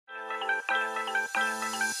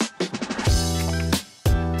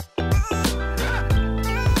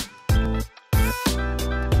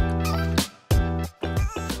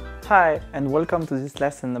Hi, and welcome to this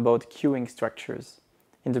lesson about queuing structures.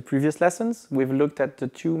 In the previous lessons, we've looked at the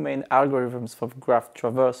two main algorithms for graph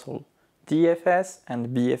traversal, DFS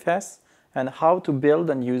and BFS, and how to build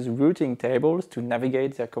and use routing tables to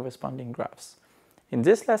navigate their corresponding graphs. In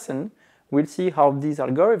this lesson, we'll see how these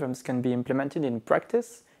algorithms can be implemented in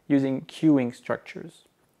practice using queuing structures.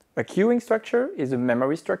 A queuing structure is a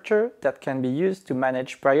memory structure that can be used to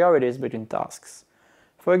manage priorities between tasks.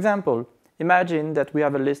 For example, imagine that we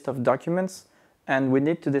have a list of documents and we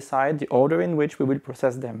need to decide the order in which we will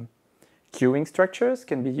process them. Queuing structures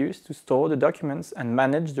can be used to store the documents and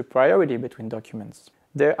manage the priority between documents.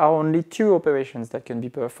 There are only two operations that can be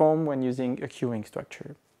performed when using a queuing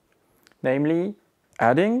structure, namely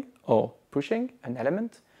adding or pushing an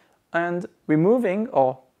element and removing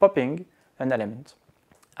or popping an element.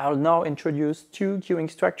 I'll now introduce two queuing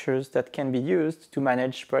structures that can be used to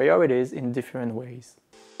manage priorities in different ways.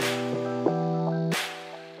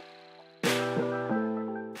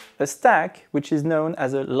 A stack, which is known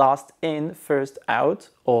as a last in, first out,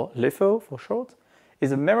 or LIFO for short,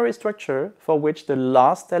 is a memory structure for which the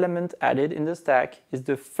last element added in the stack is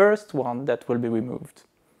the first one that will be removed.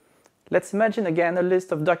 Let's imagine again a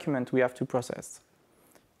list of documents we have to process.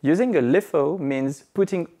 Using a LIFO means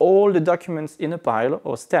putting all the documents in a pile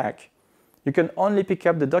or stack. You can only pick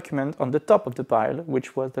up the document on the top of the pile,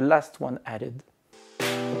 which was the last one added.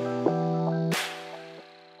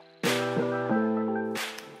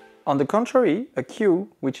 On the contrary, a queue,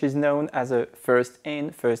 which is known as a first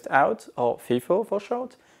in, first out, or FIFO for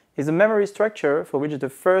short, is a memory structure for which the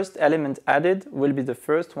first element added will be the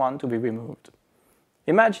first one to be removed.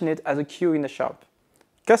 Imagine it as a queue in a shop.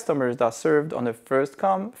 Customers are served on a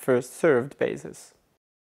first-come, first-served basis.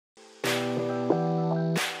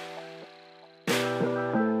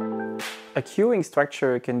 A queuing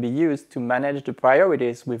structure can be used to manage the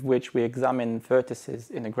priorities with which we examine vertices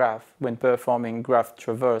in a graph when performing graph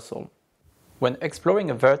traversal. When exploring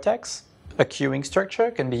a vertex, a queuing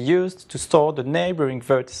structure can be used to store the neighboring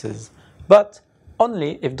vertices, but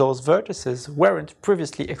only if those vertices weren't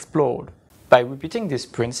previously explored. By repeating this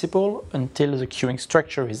principle until the queuing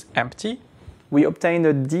structure is empty, we obtain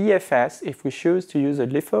a DFS if we choose to use a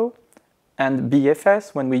LIFO, and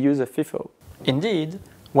BFS when we use a FIFO. Indeed,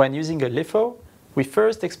 when using a LIFO, we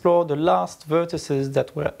first explore the last vertices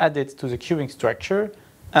that were added to the queuing structure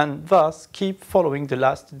and thus keep following the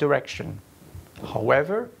last direction.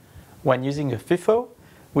 However, when using a FIFO,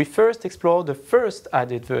 we first explore the first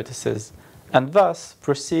added vertices and thus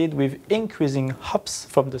proceed with increasing hops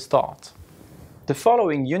from the start. The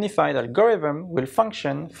following unified algorithm will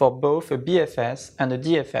function for both a BFS and a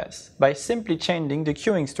DFS by simply changing the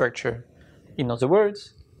queuing structure. In other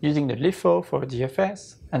words, using the LIFO for a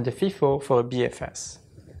DFS and the FIFO for a BFS.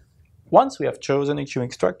 Once we have chosen a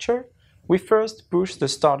queuing structure, we first push the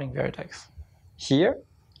starting vertex. Here,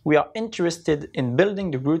 we are interested in building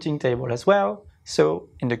the routing table as well, so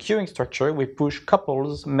in the queuing structure we push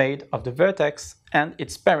couples made of the vertex and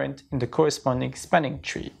its parent in the corresponding spanning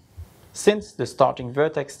tree. Since the starting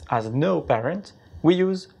vertex has no parent, we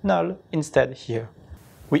use null instead here.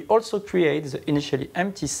 We also create the initially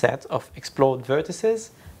empty set of explored vertices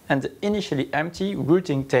and the initially empty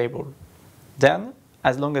routing table. Then,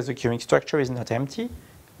 as long as the queuing structure is not empty,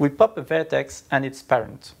 we pop a vertex and its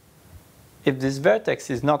parent. If this vertex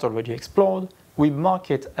is not already explored, we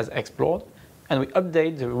mark it as explored and we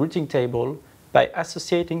update the routing table by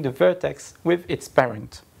associating the vertex with its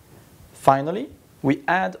parent. Finally, we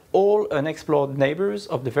add all unexplored neighbors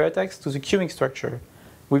of the vertex to the queuing structure,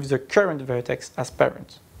 with the current vertex as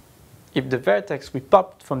parent. If the vertex we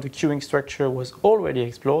popped from the queuing structure was already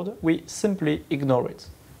explored, we simply ignore it.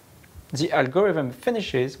 The algorithm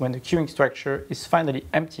finishes when the queuing structure is finally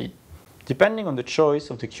empty. Depending on the choice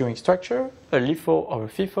of the queuing structure, a LIFO or a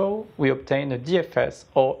FIFO, we obtain a DFS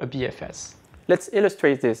or a BFS. Let's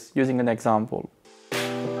illustrate this using an example.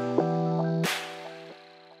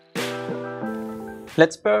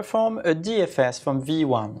 Let's perform a DFS from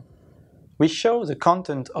V1. We show the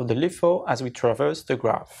content of the LIFO as we traverse the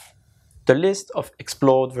graph. The list of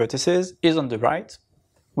explored vertices is on the right.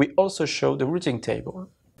 We also show the routing table.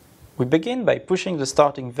 We begin by pushing the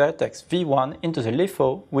starting vertex V1 into the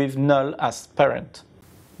LIFO with null as parent.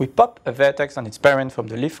 We pop a vertex and its parent from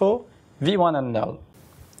the LIFO, V1 and null.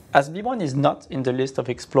 As V1 is not in the list of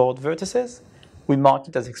explored vertices, we mark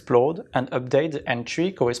it as explored and update the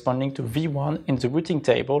entry corresponding to V1 in the routing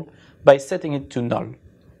table by setting it to null.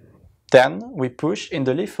 Then we push in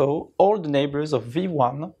the LIFO all the neighbors of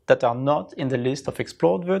V1 that are not in the list of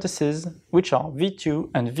explored vertices, which are V2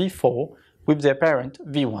 and V4 with their parent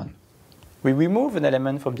V1. We remove an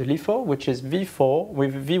element from the LIFO, which is V4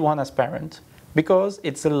 with V1 as parent, because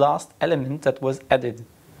it's the last element that was added.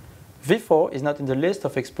 v4 is not in the list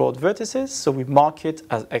of explored vertices, so we mark it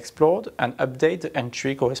as explored and update the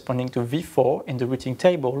entry corresponding to v4 in the routing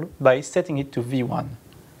table by setting it to v1.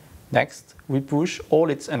 Next, we push all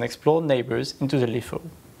its unexplored neighbors into the LIFO.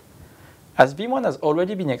 As v1 has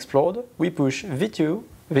already been explored, we push v2,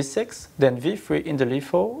 v6, then v3 in the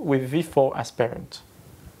LIFO with v4 as parent.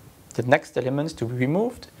 The next element to be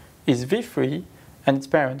removed is v3 and its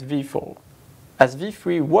parent v4. As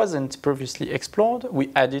v3 wasn't previously explored, we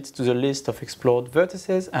add it to the list of explored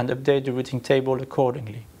vertices and update the routing table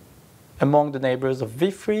accordingly. Among the neighbors of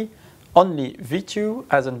v3, only v2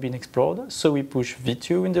 hasn't been explored, so we push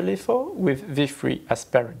v2 in the LIFO with v3 as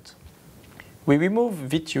parent. We remove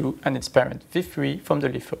v2 and its parent v3 from the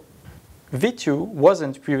LIFO. v2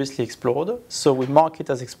 wasn't previously explored, so we mark it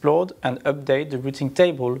as explored and update the routing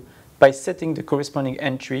table by setting the corresponding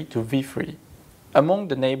entry to v3. Among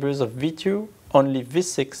the neighbors of v2, only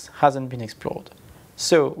v6 hasn't been explored,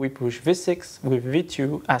 so we push v6 with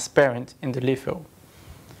v2 as parent in the LIFO.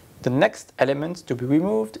 The next element to be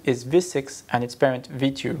removed is v6 and its parent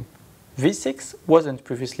v2. v6 wasn't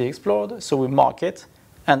previously explored, so we mark it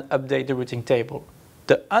and update the routing table.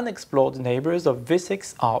 The unexplored neighbors of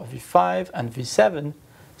v6 are v5 and v7,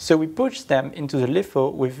 so we push them into the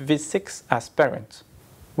LIFO with v6 as parent.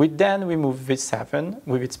 We then remove v7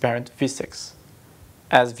 with its parent v6.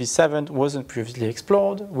 As v7 wasn't previously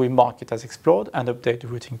explored, we mark it as explored and update the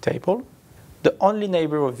routing table. The only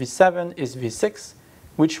neighbor of v7 is v6,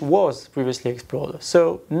 which was previously explored,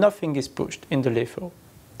 so nothing is pushed in the LIFO.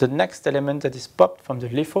 The next element that is popped from the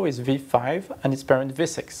LIFO is v5 and its parent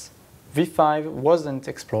v6. v5 wasn't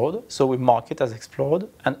explored, so we mark it as explored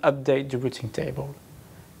and update the routing table.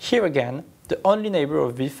 Here again, the only neighbor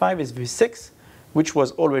of v5 is v6, which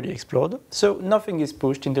was already explored, so nothing is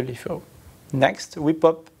pushed in the LIFO. Next, we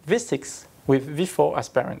pop v6 with v4 as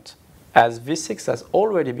parent. As v6 has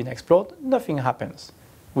already been explored, nothing happens.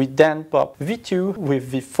 We then pop v2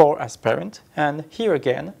 with v4 as parent, and here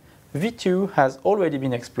again, v2 has already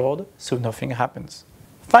been explored, so nothing happens.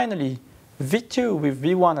 Finally, v2 with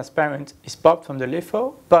v1 as parent is popped from the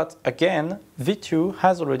LIFO, but again, v2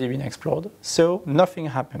 has already been explored, so nothing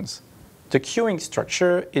happens. The queuing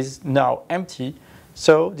structure is now empty,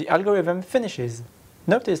 so the algorithm finishes.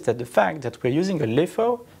 Notice that the fact that we're using a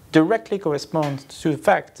LIFO directly corresponds to the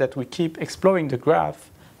fact that we keep exploring the graph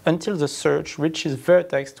until the search reaches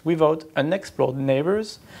vertex without unexplored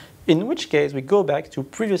neighbors, in which case we go back to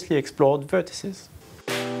previously explored vertices.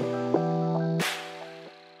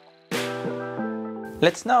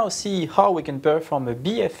 Let's now see how we can perform a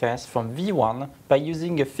BFS from v1 by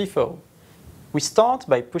using a FIFO. We start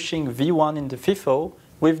by pushing v1 in the FIFO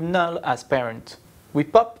with null as parent. We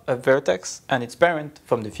pop a vertex and its parent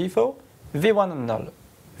from the FIFO, v1 and null.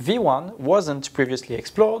 v1 wasn't previously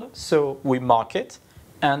explored, so we mark it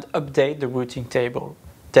and update the routing table.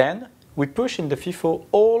 Then, we push in the FIFO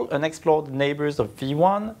all unexplored neighbors of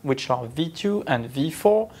v1, which are v2 and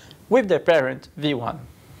v4, with their parent v1.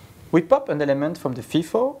 We pop an element from the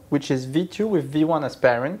FIFO, which is v2 with v1 as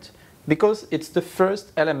parent, because it's the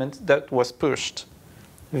first element that was pushed.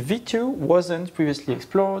 v2 wasn't previously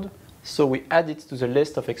explored, so we add it to the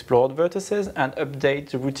list of explored vertices and update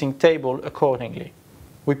the routing table accordingly.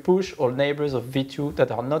 We push all neighbors of v2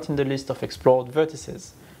 that are not in the list of explored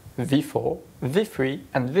vertices, v4, v3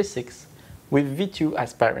 and v6, with v2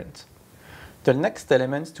 as parent. The next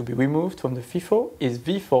element to be removed from the FIFO is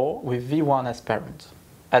v4 with v1 as parent.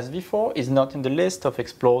 As v4 is not in the list of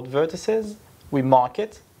explored vertices, we mark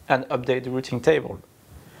it and update the routing table.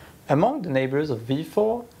 Among the neighbors of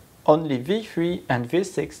v4, only v3 and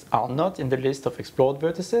v6 are not in the list of explored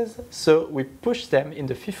vertices, so we push them in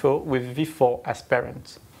the FIFO with v4 as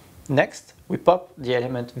parent. Next, we pop the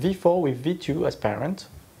element v4 with v2 as parent.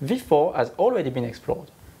 v4 has already been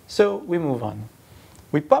explored, so we move on.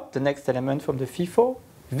 We pop the next element from the FIFO,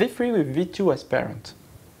 v3 with v2 as parent.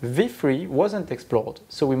 v3 wasn't explored,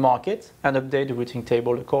 so we mark it and update the routing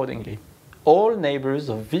table accordingly. All neighbors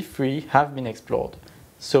of v3 have been explored,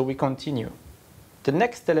 so we continue. The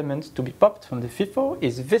next element to be popped from the FIFO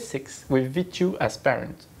is v6 with v2 as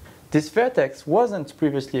parent. This vertex wasn't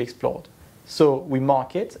previously explored, so we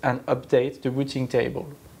mark it and update the routing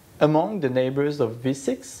table. Among the neighbors of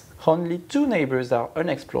v6, only two neighbors are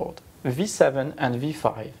unexplored, v7 and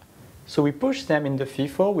v5, so we push them in the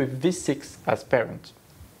FIFO with v6 as parent.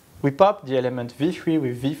 We pop the element v3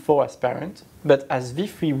 with v4 as parent, but as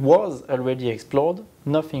v3 was already explored,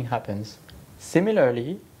 nothing happens.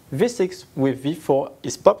 Similarly, v6 with v4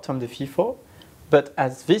 is popped from the FIFO, but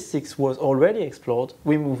as v6 was already explored,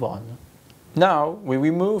 we move on. Now we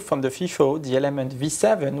remove from the FIFO the element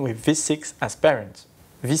V7 with V6 as parent.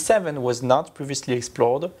 V7 was not previously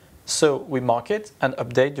explored, so we mark it and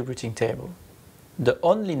update the routing table. The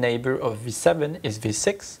only neighbor of V7 is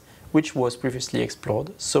V6, which was previously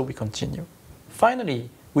explored, so we continue. Finally,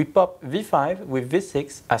 we pop V5 with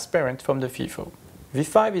V6 as parent from the FIFO.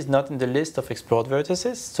 V5 is not in the list of explored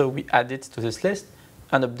vertices, so we add it to this list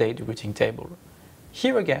and update the routing table.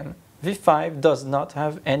 Here again, V5 does not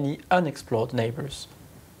have any unexplored neighbors.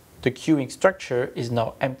 The queuing structure is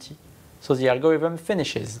now empty, so the algorithm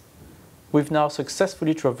finishes. We've now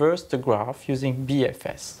successfully traversed the graph using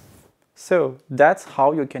BFS. So that's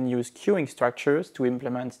how you can use queuing structures to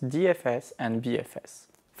implement DFS and BFS.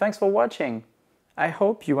 Thanks for watching! I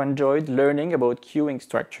hope you enjoyed learning about queuing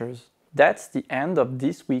structures. That's the end of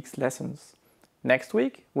this week's lessons. Next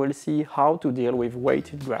week, we'll see how to deal with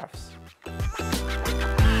weighted graphs.